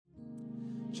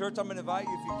Church, I'm going to invite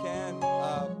you, if you can,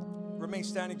 remain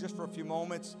standing just for a few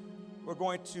moments. We're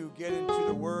going to get into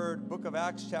the Word, Book of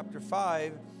Acts, chapter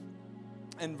 5,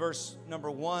 and verse number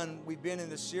 1. We've been in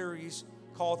the series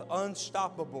called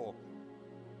Unstoppable.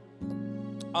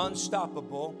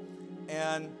 Unstoppable.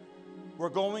 And we're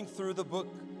going through the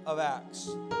book of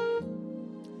Acts.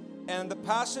 And the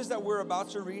passage that we're about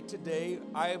to read today,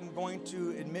 I am going to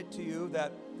admit to you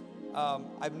that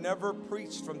I've never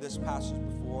preached from this passage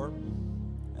before.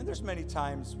 And there's many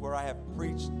times where I have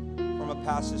preached from a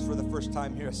passage for the first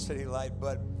time here at City Light.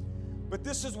 But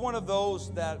this is one of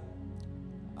those that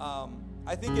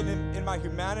I think in my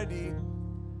humanity,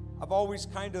 I've always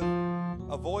kind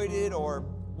of avoided or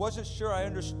wasn't sure I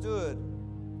understood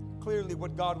clearly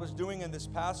what God was doing in this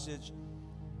passage.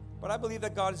 But I believe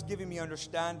that God is giving me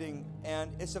understanding,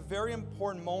 and it's a very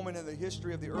important moment in the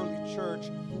history of the early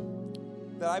church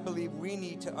that I believe we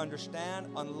need to understand,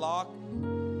 unlock,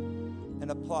 and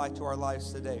apply to our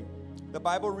lives today. The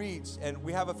Bible reads, and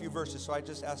we have a few verses, so I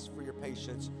just ask for your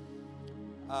patience.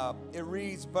 It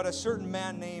reads, "But a certain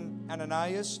man named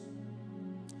Ananias,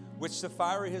 which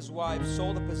Sapphira his wife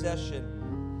sold a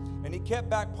possession, and he kept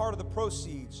back part of the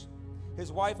proceeds,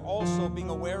 his wife also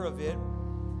being aware of it,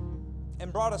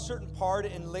 and brought a certain part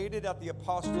and laid it at the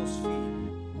apostles'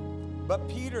 feet. But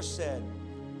Peter said,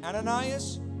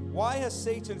 Ananias, why has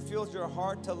Satan filled your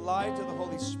heart to lie to the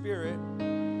Holy Spirit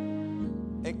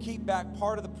and keep back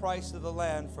part of the price of the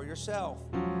land for yourself?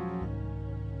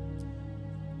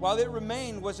 While it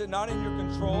remained, was it not in your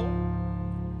control?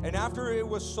 And after it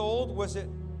was sold, was it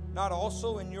not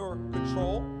also in your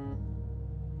control?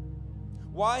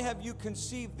 Why have you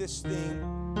conceived this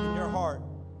thing in your heart?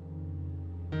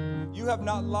 You have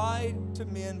not lied to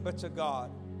men, but to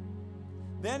God."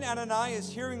 Then Ananias,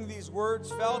 hearing these words,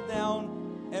 fell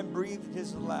down and breathed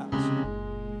his last.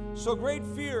 So great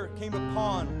fear came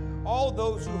upon all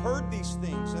those who heard these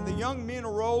things. And the young men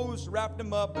arose, wrapped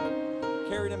him up,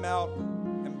 carried him out,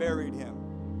 and buried him.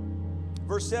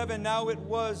 Verse 7, "Now it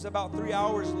was about 3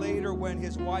 hours later when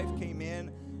his wife came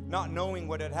in, not knowing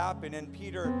what had happened. And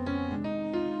Peter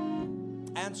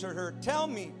answered her, 'Tell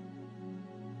me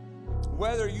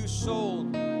whether you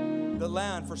sold the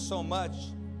land for so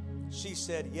much.' She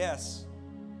said, 'Yes,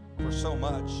 for so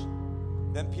much.'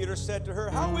 Then Peter said to her,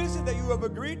 'How is it that you have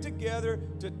agreed together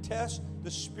to test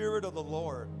the Spirit of the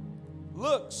Lord?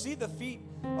 Look, see, the feet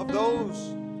of those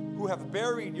who have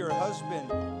buried your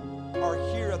husband are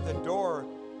here at the door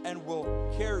and will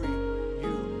carry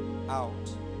you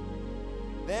out.'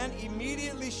 Then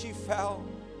immediately she fell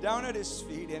down at his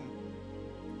feet and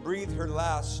breathed her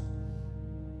last.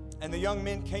 And the young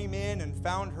men came in and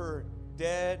found her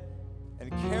dead,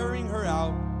 and carrying her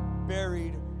out,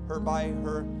 buried her by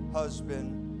her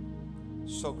husband.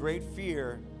 So great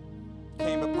fear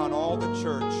came upon all the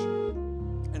church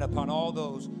and upon all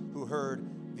those who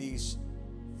heard these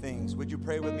things." Would you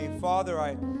pray with me? Father,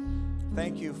 I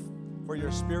thank you for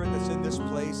your Spirit that's in this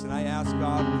place, and I ask,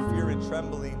 God, with fear and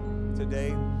trembling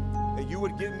today, that you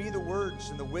would give me the words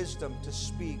and the wisdom to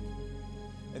speak,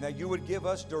 and that you would give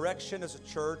us direction as a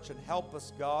church and help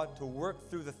us, God, to work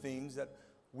through the things that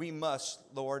we must,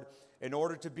 Lord, in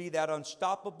order to be that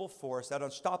unstoppable force, that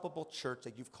unstoppable church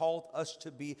that you've called us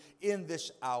to be in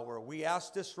this hour. We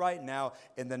ask this right now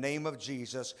in the name of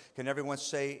Jesus. Can everyone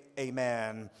say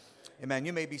amen? Amen.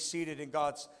 You may be seated in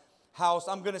God's house.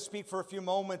 I'm going to speak for a few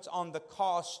moments on the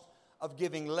cost of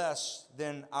giving less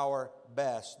than our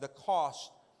best. The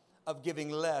cost of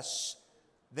giving less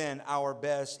than our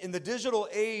best. In the digital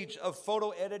age of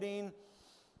photo editing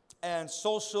and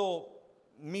social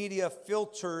media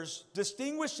filters,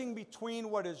 distinguishing between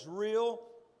what is real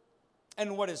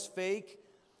and what is fake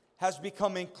has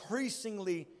become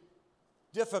increasingly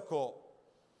difficult.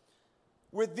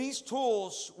 With these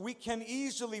tools, we can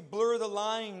easily blur the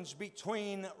lines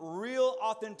between real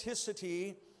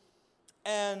authenticity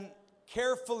and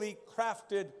carefully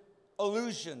crafted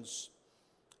illusions,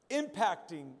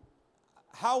 impacting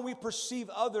how we perceive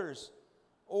others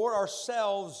or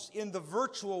ourselves in the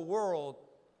virtual world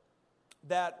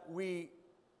that we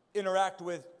interact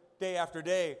with day after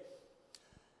day.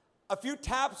 A few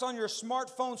taps on your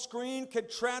smartphone screen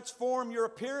could transform your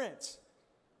appearance,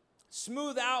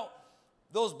 smooth out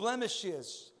those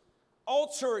blemishes,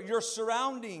 alter your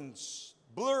surroundings,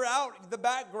 blur out the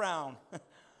background,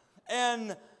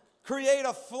 and create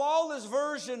a flawless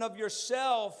version of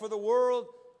yourself for the world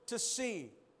to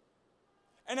see.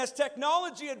 And as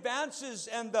technology advances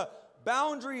and the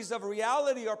boundaries of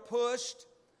reality are pushed,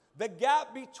 the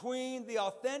gap between the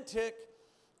authentic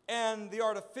and the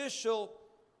artificial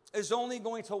is only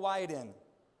going to widen.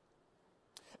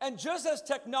 And just as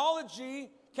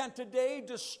technology can today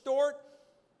distort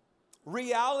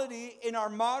reality in our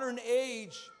modern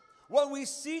age. What we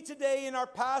see today in our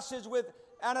passage with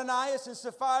Ananias and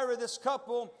Sapphira, this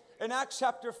couple in Acts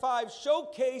chapter 5,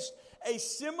 showcased a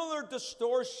similar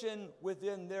distortion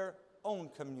within their own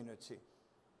community.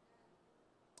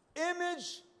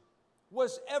 Image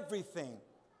was everything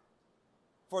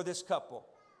for this couple.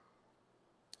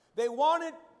 They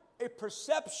wanted a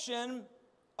perception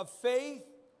of faith.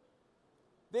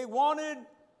 They wanted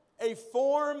a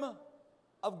form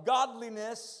of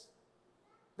godliness.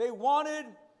 They wanted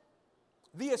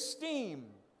the esteem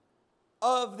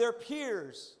of their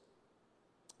peers,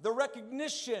 the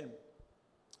recognition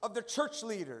of their church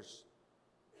leaders.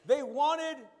 They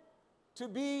wanted to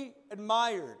be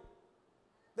admired.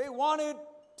 They wanted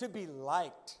to be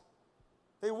liked.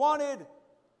 They wanted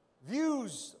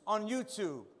views on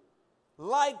YouTube,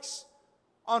 likes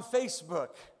on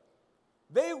Facebook.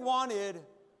 They wanted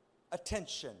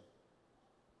attention.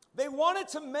 They wanted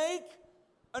to make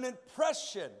an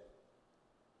impression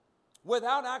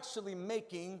without actually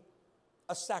making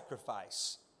a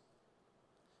sacrifice.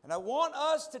 And I want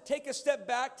us to take a step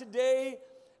back today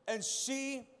and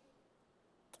see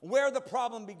where the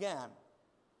problem began.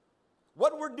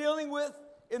 What we're dealing with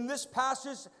in this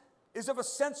passage is of a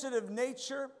sensitive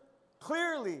nature,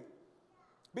 clearly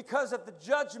because of the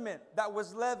judgment that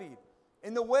was levied,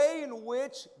 in the way in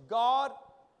which God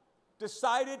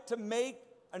decided to make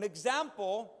an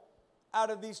example out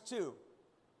of these two.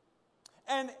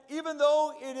 And even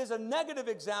though it is a negative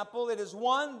example, it is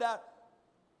one that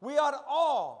we ought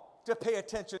all to pay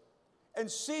attention and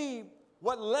see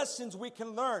what lessons we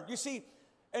can learn. You see,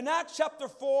 in Acts chapter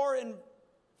 4 and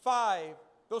 5,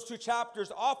 those two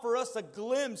chapters offer us a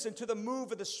glimpse into the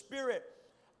move of the Spirit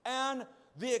and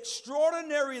the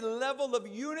extraordinary level of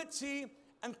unity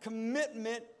and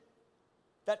commitment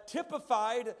that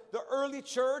typified the early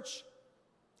church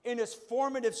in its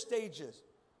formative stages.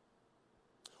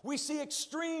 We see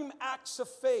extreme acts of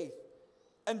faith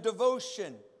and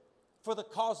devotion for the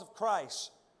cause of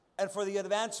Christ and for the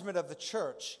advancement of the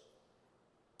church.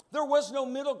 There was no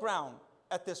middle ground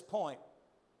at this point.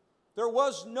 There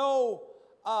was no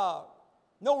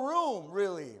room,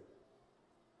 really,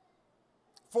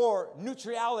 for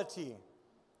neutrality,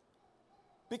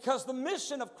 because the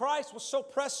mission of Christ was so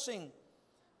pressing.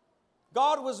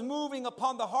 God was moving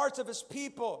upon the hearts of His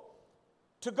people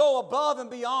to go above and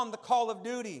beyond the call of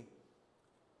duty,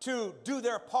 to do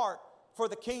their part for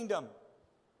the kingdom.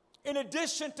 In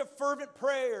addition to fervent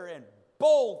prayer and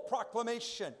bold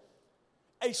proclamation,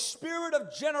 a spirit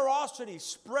of generosity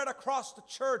spread across the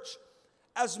church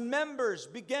as members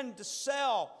began to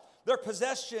sell their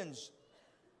possessions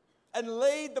and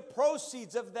laid the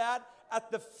proceeds of that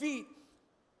at the feet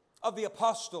of the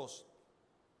apostles.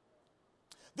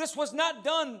 This was not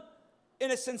done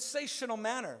in a sensational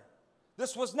manner.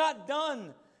 This was not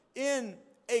done in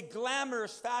a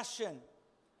glamorous fashion.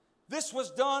 This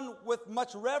was done with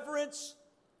much reverence,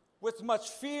 with much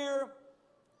fear,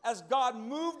 as God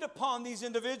moved upon these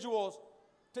individuals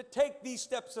to take these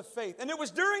steps of faith. And it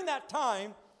was during that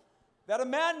time that a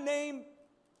man named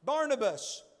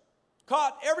Barnabas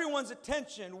caught everyone's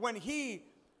attention when he,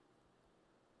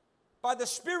 by the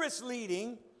Spirit's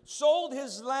leading, sold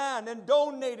his land and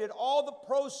donated all the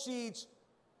proceeds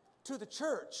to the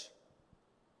church.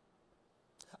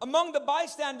 Among the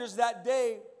bystanders that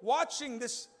day, watching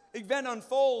this event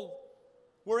unfold,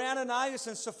 were Ananias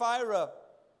and Sapphira,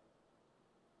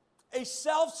 a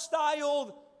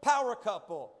self-styled power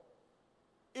couple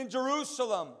in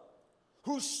Jerusalem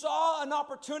who saw an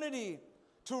opportunity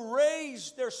to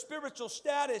raise their spiritual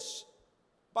status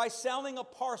by selling a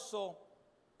parcel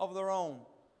of their own.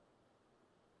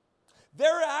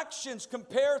 Their actions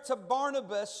compared to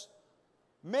Barnabas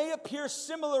may appear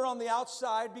similar on the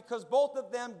outside because both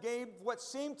of them gave what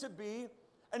seemed to be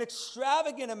an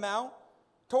extravagant amount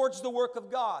towards the work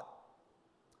of God.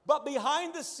 But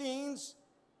behind the scenes,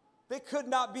 they could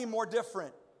not be more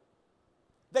different.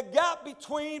 The gap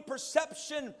between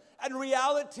perception and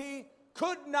reality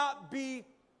could not be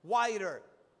wider.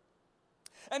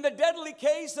 And the deadly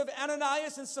case of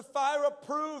Ananias and Sapphira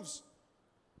proves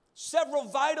several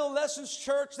vital lessons,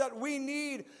 church, that we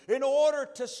need in order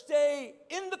to stay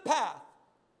in the path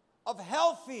of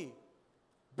healthy,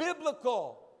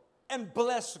 biblical, and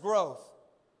blessed growth.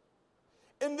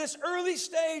 In this early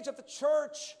stage of the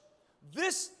church,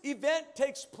 this event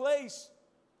takes place.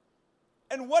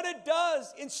 And what it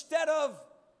does, instead of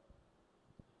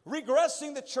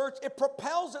regressing the church, it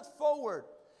propels it forward.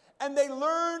 And they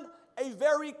learn a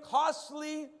very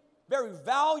costly, very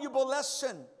valuable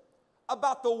lesson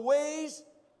about the ways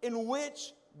in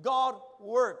which God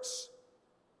works.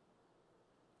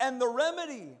 And the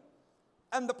remedy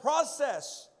and the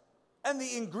process and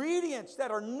the ingredients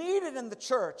that are needed in the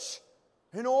church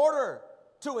in order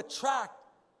to attract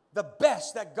the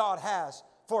best that God has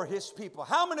for His people.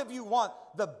 How many of you want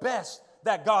the best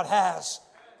that God has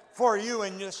for you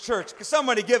in this church? Can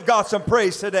somebody give God some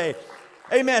praise today?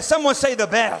 Amen. Someone say the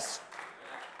best.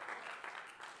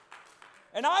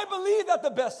 And I believe that the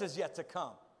best is yet to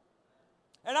come.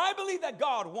 And I believe that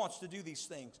God wants to do these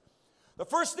things. The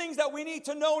first things that we need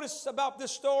to notice about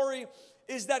this story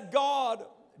is that God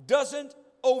doesn't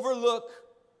overlook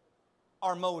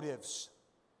our motives.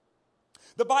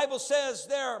 The Bible says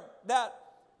there that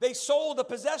they sold a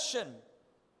possession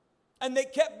and they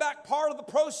kept back part of the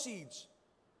proceeds.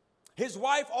 His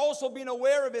wife also being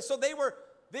aware of it, so they were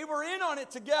in on it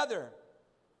together.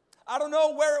 I don't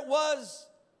know where it was,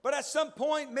 but at some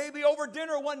point, maybe over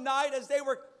dinner one night as they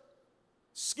were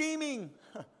scheming,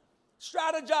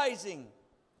 strategizing,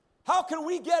 how can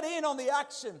we get in on the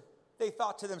action? They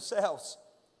thought to themselves.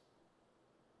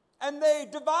 And they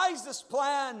devised this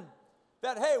plan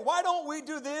that, hey, why don't we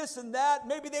do this and that?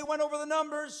 Maybe they went over the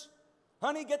numbers.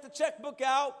 Honey, get the checkbook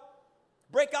out.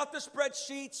 Break out the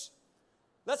spreadsheets.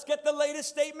 Let's get the latest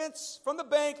statements from the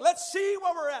bank. Let's see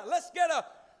where we're at. Let's get a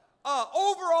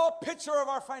overall picture of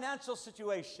our financial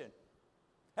situation.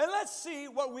 And let's see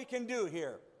what we can do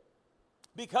here.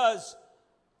 Because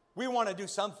we want to do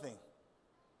something.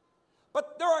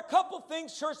 But there are a couple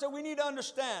things, church, that we need to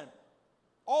understand.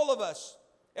 All of us,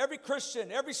 every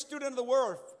Christian, every student of the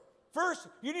Word. First,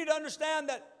 you need to understand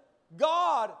that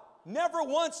God never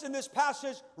once in this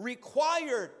passage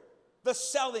required the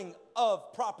selling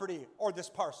of property or this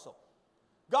parcel.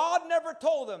 God never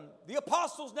told them. The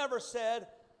apostles never said,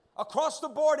 across the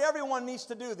board, everyone needs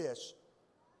to do this.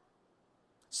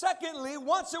 Secondly,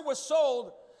 once it was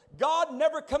sold, God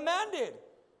never commanded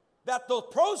that the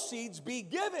proceeds be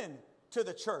given to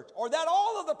the church or that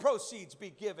all of the proceeds be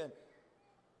given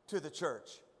to the church.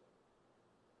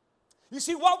 You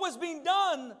see, what was being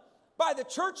done by the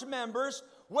church members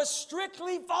was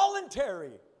strictly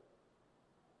voluntary.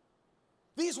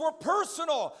 These were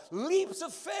personal leaps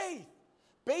of faith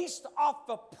based off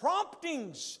the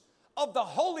promptings of the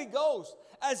Holy Ghost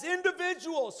as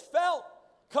individuals felt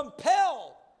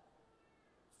compelled,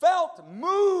 felt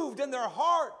moved in their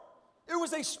heart. It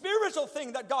was a spiritual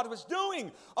thing that God was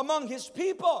doing among His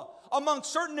people, among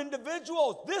certain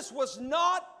individuals. This was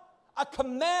not a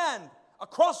command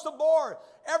across the board,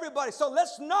 everybody. So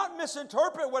let's not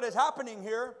misinterpret what is happening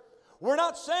here. We're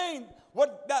not saying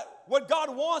what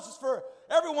God wants is for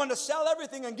everyone to sell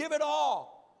everything and give it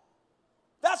all.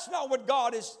 That's not what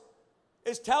God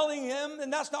is telling him,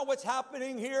 and that's not what's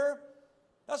happening here.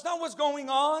 That's not what's going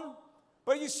on.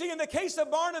 But you see, in the case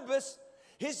of Barnabas,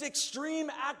 his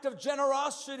extreme act of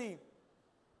generosity,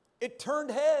 it turned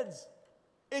heads.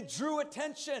 It drew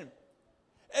attention.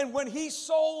 And when he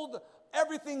sold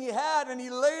everything he had and he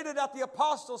laid it at the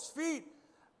apostles' feet,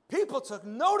 people took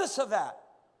notice of that.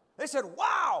 They said,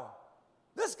 wow,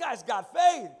 this guy's got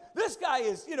faith. This guy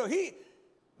is,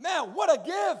 man, what a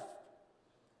gift.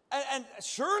 And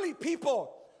surely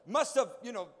people must have,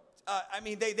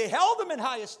 they held him in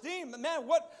high esteem. Man,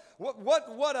 what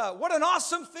an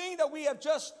awesome thing that we have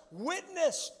just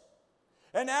witnessed.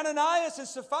 And Ananias and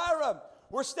Sapphira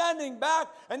were standing back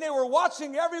and they were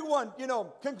watching everyone,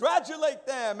 congratulate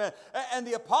them. And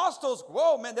the apostles,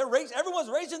 whoa, man, everyone's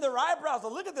raising their eyebrows.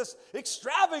 Look at this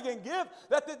extravagant gift.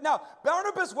 Now,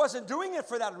 Barnabas wasn't doing it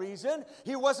for that reason.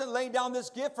 He wasn't laying down this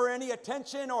gift for any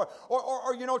attention or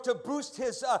to boost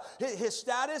his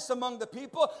status among the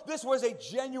people. This was a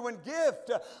genuine gift.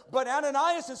 But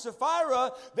Ananias and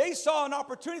Sapphira, they saw an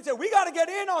opportunity and said, we got to get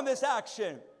in on this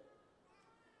action.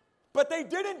 But they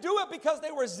didn't do it because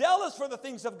they were zealous for the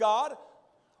things of God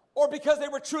or because they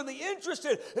were truly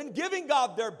interested in giving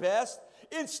God their best.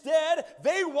 Instead,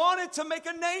 they wanted to make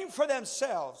a name for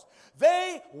themselves.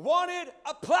 They wanted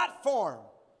a platform.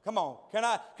 Come on, can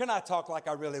I talk like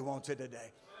I really want to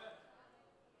today?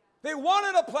 They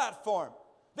wanted a platform.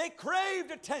 They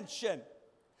craved attention.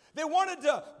 They wanted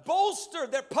to bolster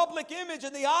their public image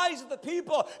in the eyes of the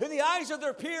people, in the eyes of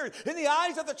their peers, in the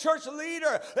eyes of the church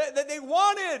leader. They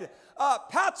wanted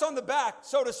pats on the back,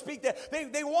 so to speak.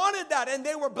 They wanted that, and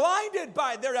they were blinded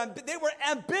by they were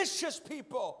ambitious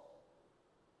people.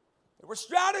 We're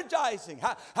strategizing.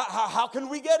 How can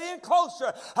we get in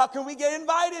closer? How can we get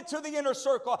invited to the inner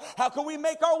circle? How can we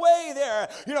make our way there?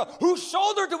 You know, whose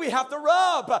shoulder do we have to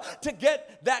rub to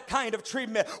get that kind of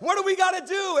treatment? What do we got to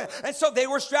do? And so they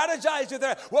were strategizing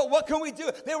there. Well, what can we do?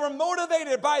 They were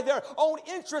motivated by their own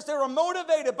interest. They were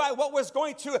motivated by what was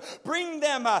going to bring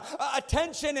them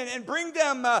attention and bring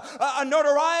them a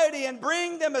notoriety and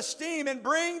bring them esteem and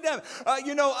bring them,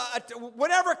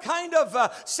 whatever kind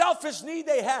of selfish need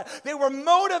they had. They were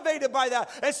motivated by that.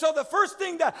 And so the first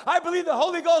thing that I believe the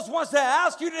Holy Ghost wants to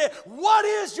ask you today, what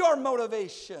is your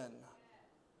motivation?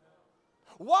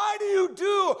 Why do you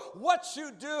do what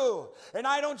you do? And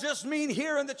I don't just mean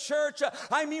here in the church.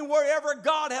 I mean wherever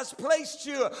God has placed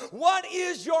you. What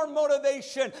is your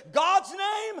motivation? God's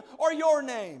name or your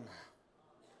name?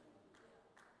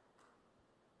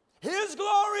 His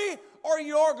glory or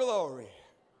your glory?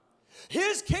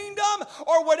 His kingdom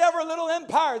or whatever little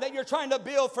empire that you're trying to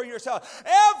build for yourself.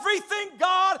 Everything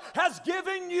God has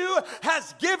given you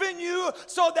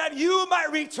so that you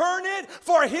might return it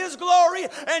for His glory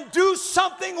and do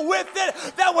something with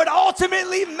it that would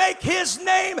ultimately make His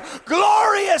name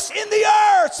glorious in the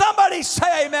earth. Somebody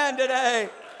say amen today.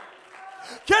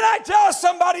 Can I tell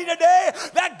somebody today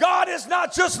that God is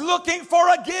not just looking for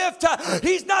a gift.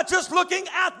 He's not just looking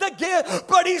at the gift,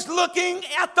 but He's looking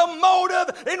at the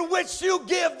motive in which you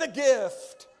give the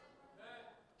gift.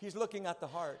 He's looking at the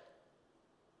heart.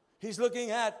 He's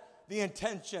looking at the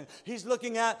intention. He's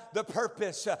looking at the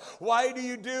purpose. Why do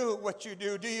you do what you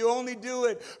do? Do you only do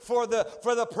it for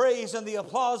the praise and the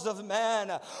applause of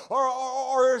man?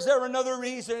 Or is there another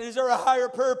reason? Is there a higher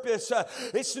purpose?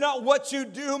 It's not what you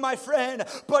do, my friend,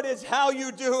 but it's how you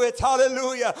do it.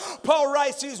 Hallelujah. Paul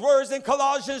writes these words in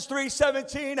Colossians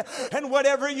 3:17, and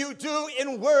whatever you do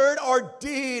in word or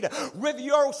deed, with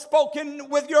your spoken,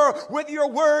 with your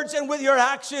words and with your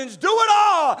actions, do it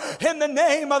all in the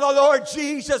name of the Lord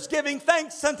Jesus, giving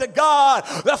thanks unto God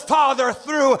the Father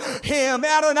through Him.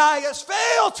 Ananias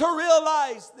failed to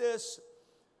realize this,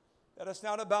 that it's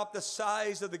not about the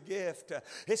size of the gift.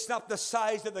 It's not the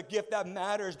size of the gift that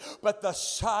matters, but the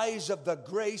size of the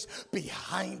grace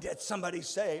behind it. Somebody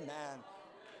say amen.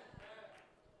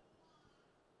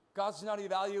 God's not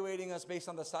evaluating us based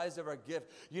on the size of our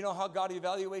gift. You know how God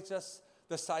evaluates us?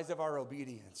 The size of our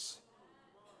obedience.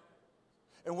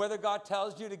 And whether God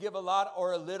tells you to give a lot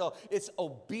or a little, it's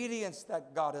obedience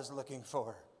that God is looking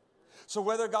for. So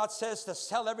whether God says to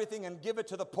sell everything and give it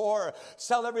to the poor,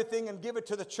 sell everything and give it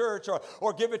to the church,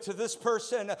 or give it to this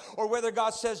person, or whether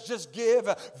God says just give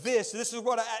this is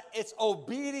what it's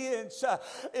obedience.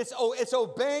 It's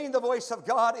obeying the voice of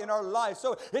God in our life.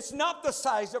 So it's not the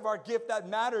size of our gift that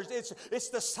matters. It's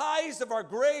the size of our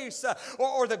grace,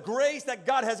 or the grace that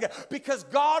God has given. Because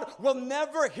God will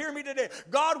never, hear me today,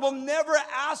 God will never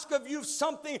ask of you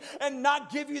something and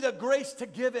not give you the grace to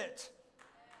give it.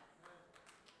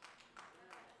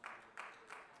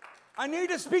 I need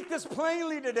to speak this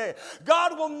plainly today.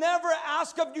 God will never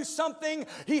ask of you something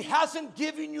He hasn't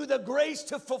given you the grace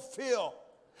to fulfill.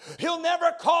 He'll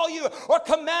never call you or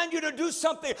command you to do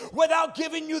something without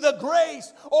giving you the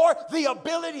grace or the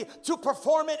ability to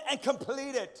perform it and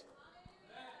complete it.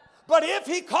 But if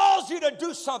He calls you to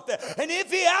do something, and if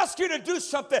He asks you to do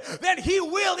something, then He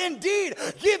will indeed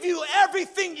give you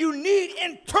everything you need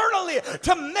internally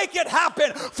to make it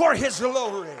happen for His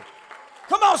glory.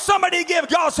 Come on, somebody give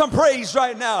God some praise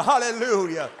right now.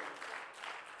 Hallelujah.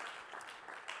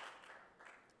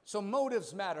 So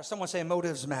motives matter. Someone say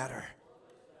motives matter.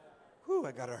 Whew,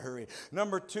 I got to hurry.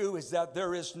 Number 2 is that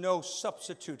there is no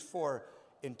substitute for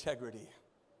integrity.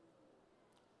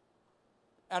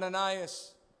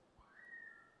 Ananias,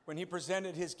 when he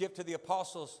presented his gift to the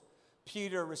apostles,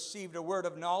 Peter received a word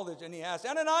of knowledge, and he asked,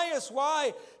 Ananias,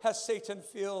 why has Satan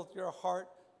filled your heart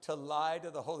to lie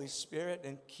to the Holy Spirit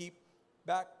and keep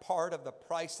back part of the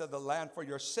price of the land for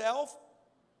yourself?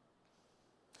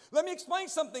 Let me explain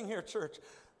something here, church.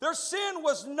 Their sin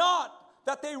was not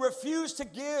that they refused to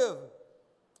give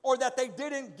or that they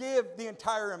didn't give the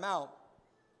entire amount.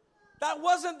 That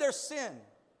wasn't their sin.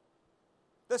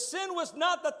 The sin was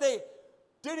not that they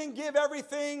didn't give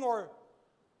everything or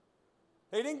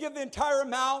they didn't give the entire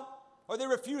amount or they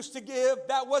refused to give.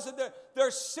 That wasn't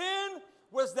their sin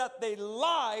was that they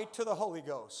lied to the Holy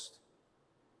Ghost.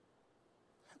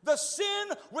 The sin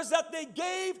was that they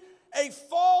gave a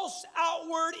false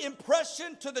outward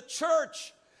impression to the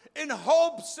church in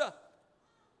hopes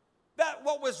that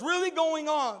what was really going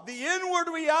on, the inward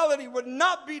reality, would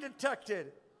not be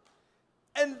detected.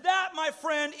 And that, my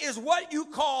friend, is what you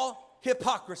call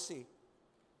hypocrisy.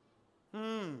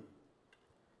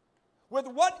 With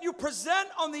what you present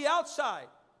on the outside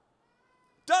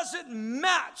doesn't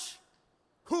match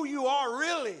who you are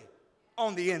really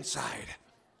on the inside.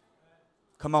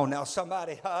 Come on now,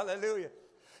 somebody. Hallelujah.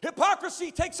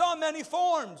 Hypocrisy takes on many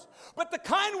forms, but the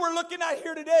kind we're looking at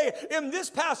here today in this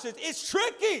passage is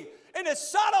tricky and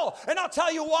it's subtle, and I'll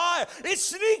tell you why. It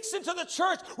sneaks into the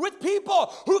church with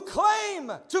people who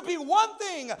claim to be one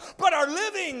thing but are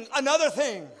living another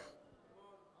thing.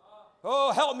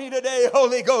 Oh, help me today,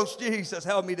 Holy Ghost, Jesus,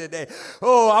 help me today.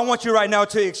 Oh, I want you right now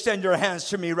to extend your hands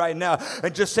to me right now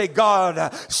and just say,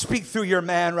 God, speak through your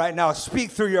man right now. Speak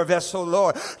through your vessel,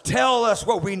 Lord. Tell us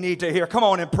what we need to hear. Come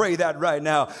on and pray that right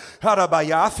now.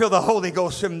 I feel the Holy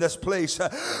Ghost in this place.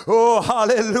 Oh,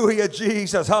 hallelujah,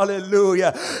 Jesus,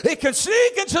 hallelujah. It can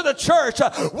sneak into the church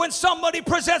when somebody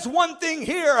presents one thing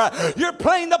here. You're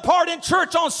playing the part in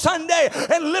church on Sunday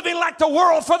and living like the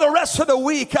world for the rest of the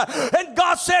week. And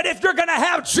God said, if you're going to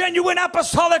have genuine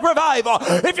apostolic revival,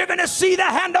 if you're going to see the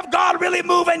hand of God really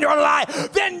move in your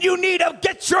life, then you need to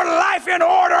get your life in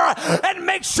order and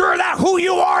make sure that who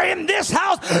you are in this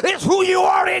house is who you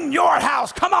are in your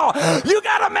house. Come on. You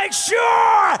got to make sure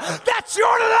that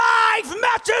your life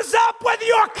matches up with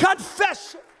your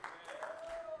confession.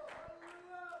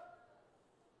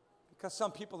 Because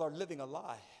some people are living a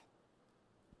lie.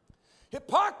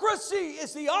 Hypocrisy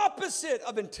is the opposite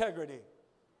of integrity.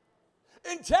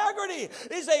 Integrity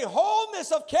is a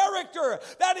wholeness of character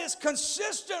that is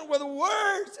consistent with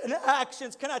words and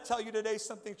actions. Can I tell you today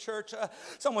something, church?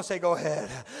 Someone say, go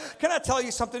ahead. Can I tell you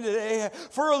something today?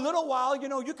 For a little while,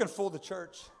 you can fool the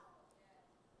church.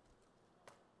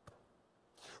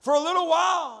 For a little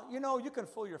while, you can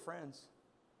fool your friends.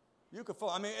 You can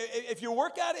fool. If you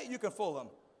work at it, you can fool them.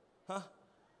 Huh?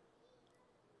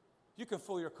 You can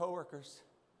fool your coworkers.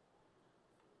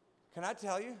 Can I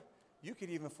tell you? You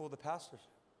could even fool the pastors.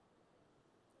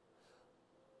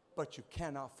 But you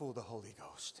cannot fool the Holy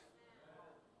Ghost.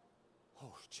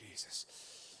 Oh, Jesus.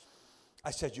 I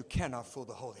said you cannot fool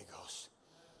the Holy Ghost.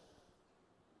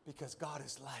 Because God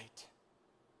is light.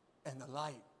 And the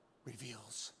light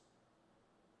reveals.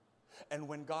 And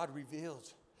when God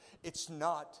reveals, it's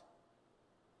not,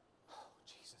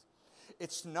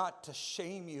 it's not to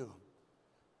shame you,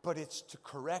 but it's to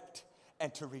correct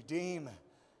and to redeem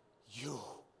you.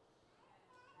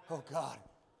 Oh, God.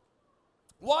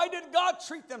 Why did God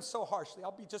treat them so harshly?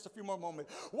 I'll be just a few more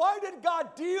moments. Why did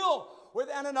God deal with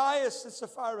Ananias and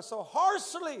Sapphira so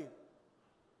harshly?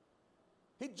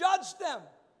 He judged them.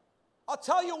 I'll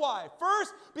tell you why.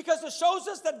 First, because it shows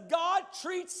us that God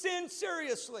treats sin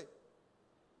seriously.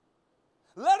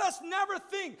 Let us never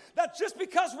think that just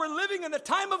because we're living in the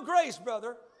time of grace,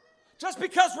 brother, just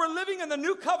because we're living in the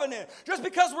new covenant, just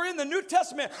because we're in the New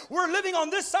Testament, we're living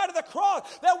on this side of the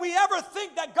cross, that we ever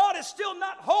think that God is still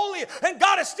not holy, and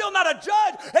God is still not a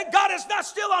judge, and God is not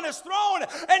still on his throne,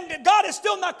 and God is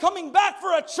still not coming back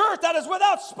for a church that is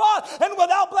without spot and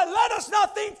without blood. Let us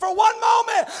not think for one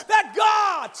moment that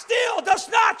God still does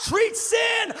not treat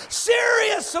sin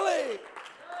seriously.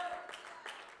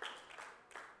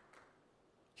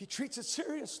 He treats it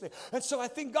seriously. And so I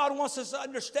think God wants us to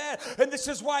understand, and this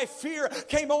is why fear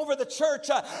came over the church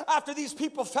after these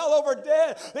people fell over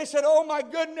dead. They said, oh my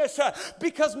goodness,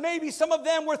 because maybe some of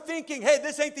them were thinking, hey,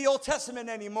 this ain't the Old Testament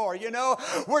anymore,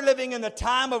 We're living in the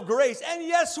time of grace. And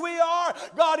yes, we are.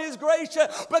 God is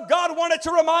gracious. But God wanted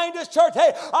to remind us, church,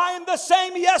 hey, I am the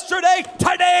same yesterday,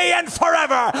 today, and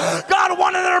forever. God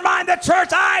wanted to remind the church,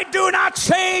 I do not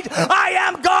change. I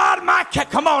am God.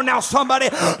 Come on now, somebody.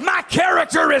 My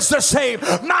character is the same.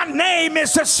 My name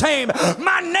is the same.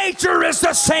 My nature is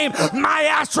the same. My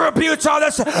attributes are the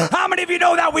same. How many of you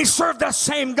know that we serve the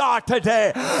same God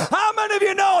today? How many of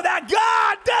you know that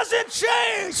God doesn't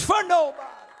change for nobody?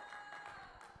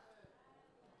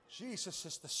 Jesus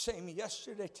is the same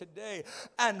yesterday, today,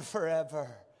 and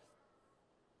forever.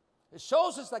 It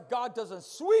shows us that God doesn't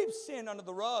sweep sin under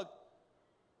the rug,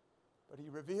 but he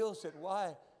reveals it.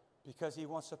 Why? Because he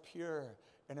wants a pure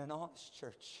and an honest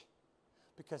church.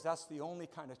 Because that's the only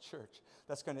kind of church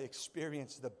that's going to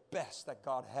experience the best that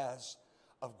God has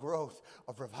of growth,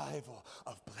 of revival,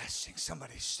 of blessing.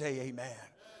 Somebody say amen.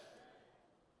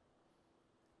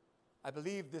 I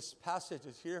believe this passage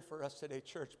is here for us today,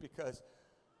 church, because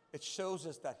it shows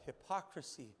us that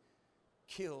hypocrisy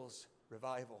kills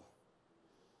revival.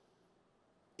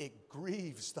 It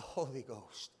grieves the Holy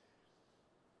Ghost.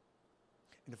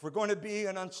 And if we're going to be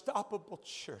an unstoppable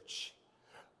church,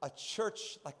 a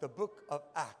church like the book of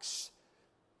Acts,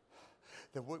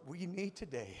 then what we need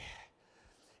today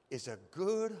is a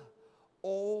good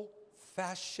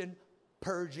old-fashioned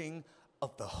purging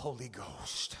of the Holy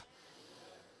Ghost.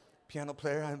 Piano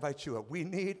player, I invite you up. We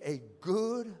need a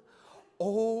good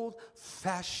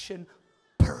old-fashioned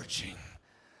purging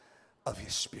of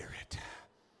his Spirit.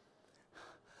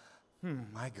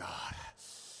 My God.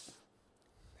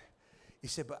 He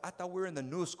said, but I thought we were in the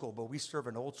new school, but we serve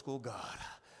an old school God.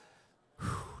 Whew,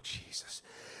 Jesus.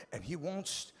 And he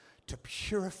wants to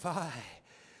purify,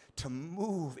 to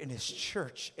move in his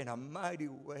church in a mighty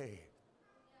way.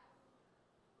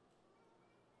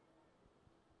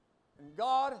 And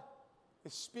God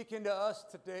is speaking to us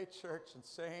today, church, and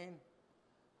saying,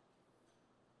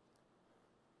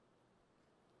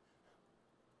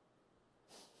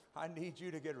 I need you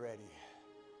to get ready.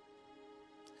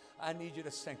 I need you to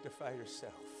sanctify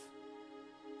yourself.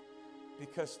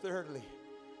 Because thirdly,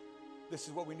 this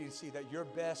is what we need to see, that your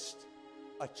best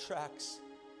attracts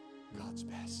God's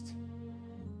best.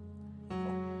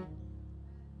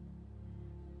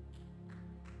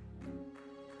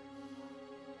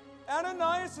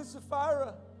 Ananias and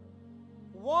Sapphira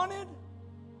wanted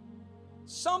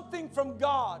something from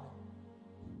God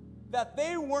that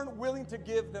they weren't willing to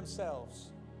give themselves.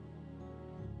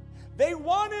 They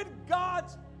wanted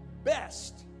God's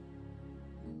best,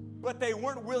 but they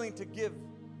weren't willing to give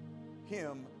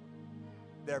him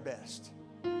their best.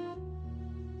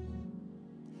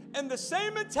 And the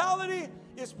same mentality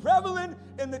is prevalent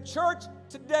in the church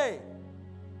today.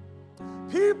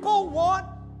 People want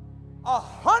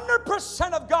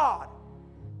 100% of God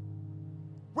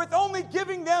with only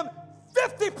giving them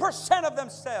 50% of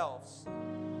themselves.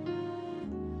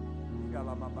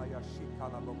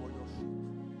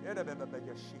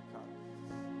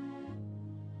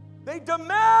 They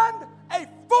demand a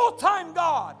full-time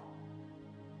God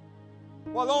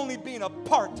while only being a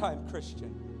part-time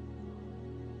Christian.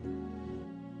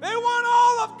 They want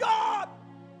all of God,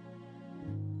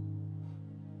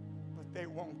 but they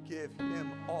won't give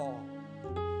him all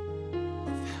of them.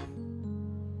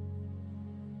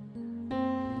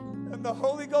 And the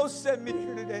Holy Ghost sent me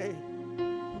here today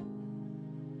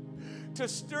to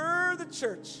stir the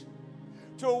church,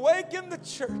 to awaken the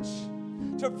church,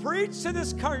 to preach to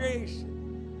this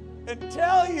congregation and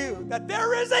tell you that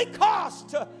there is a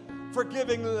cost for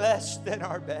giving less than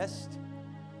our best.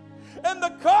 And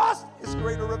the cost is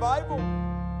greater revival.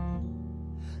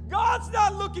 God's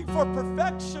not looking for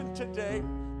perfection today.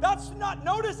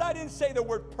 Notice I didn't say the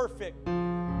word perfect.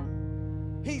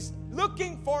 He's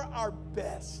looking for our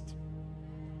best.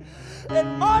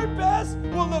 And my best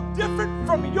will look different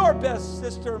from your best,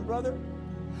 sister and brother.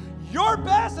 Your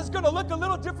best is going to look a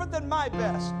little different than my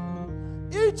best.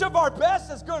 Each of our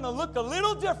best is going to look a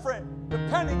little different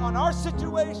depending on our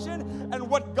situation and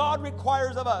what God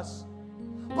requires of us.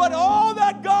 But all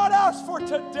that God asks for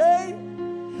today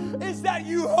is that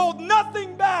you hold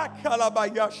nothing back.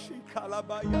 That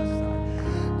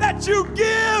you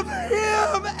give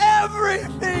him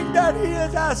everything that he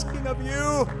is asking of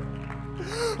you.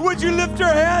 Would you lift your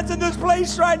hands in this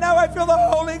place right now? I feel the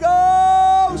Holy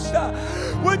Ghost.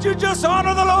 Would you just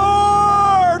honor the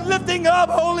Lord, lifting up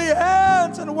holy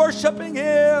hands and worshiping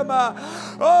him?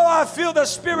 Oh, I feel the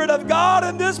Spirit of God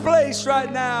in this place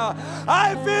right now.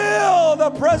 I feel the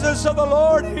presence of the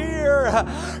Lord here.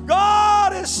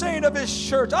 God is saying of his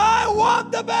church, I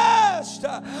want the best.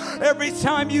 Every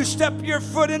time you step your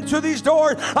foot into these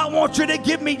doors, I want you to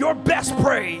give me your best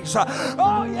praise.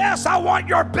 Oh, yes, I want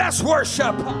your best worship.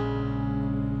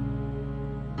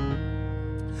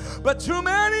 But too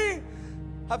many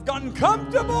have gotten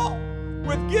comfortable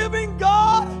with giving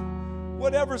God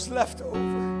whatever's left over.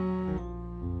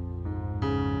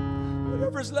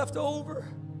 Whatever's left over.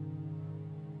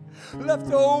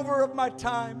 Left over of my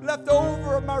time, left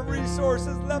over of my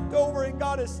resources, left over, and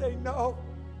God is saying, no,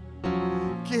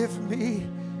 give me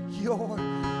your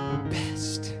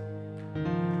best.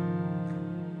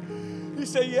 You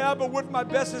say, yeah, but what if my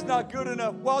best is not good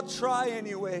enough? Well, try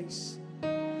anyways.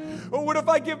 Or what if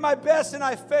I give my best and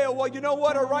I fail? Well, you know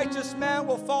what? A righteous man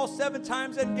will fall 7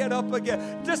 times and get up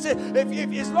again. Just if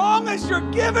as long as you're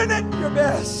giving it your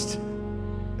best.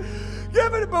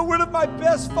 Giving it, but what if my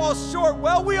best falls short?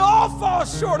 Well, we all fall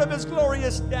short of his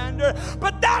glorious standard,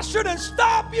 but that shouldn't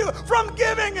stop you from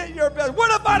giving it your best. What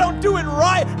if I don't do it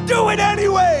right? Do it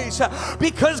anyways,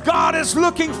 because God is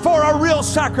looking for a real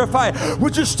sacrifice.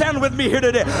 Would you stand with me here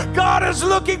today? God is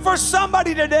looking for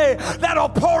somebody today that'll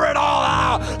pour it all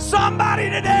out. Somebody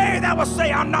today that will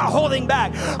say, I'm not holding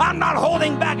back. I'm not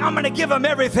holding back. I'm going to give him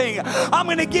everything. I'm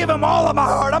going to give him all of my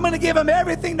heart. I'm going to give him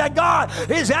everything that God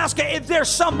is asking. If there's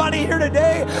somebody here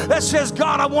today that says,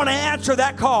 God, I want to answer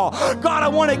that call. God, I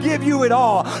want to give you it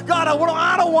all. God,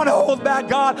 I don't want to hold back.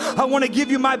 God, I want to give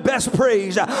you my best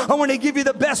praise. I want to give you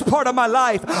the best part of my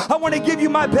life. I want to give you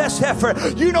my best effort.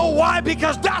 You know why?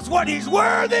 Because that's what he's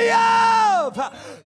worthy of.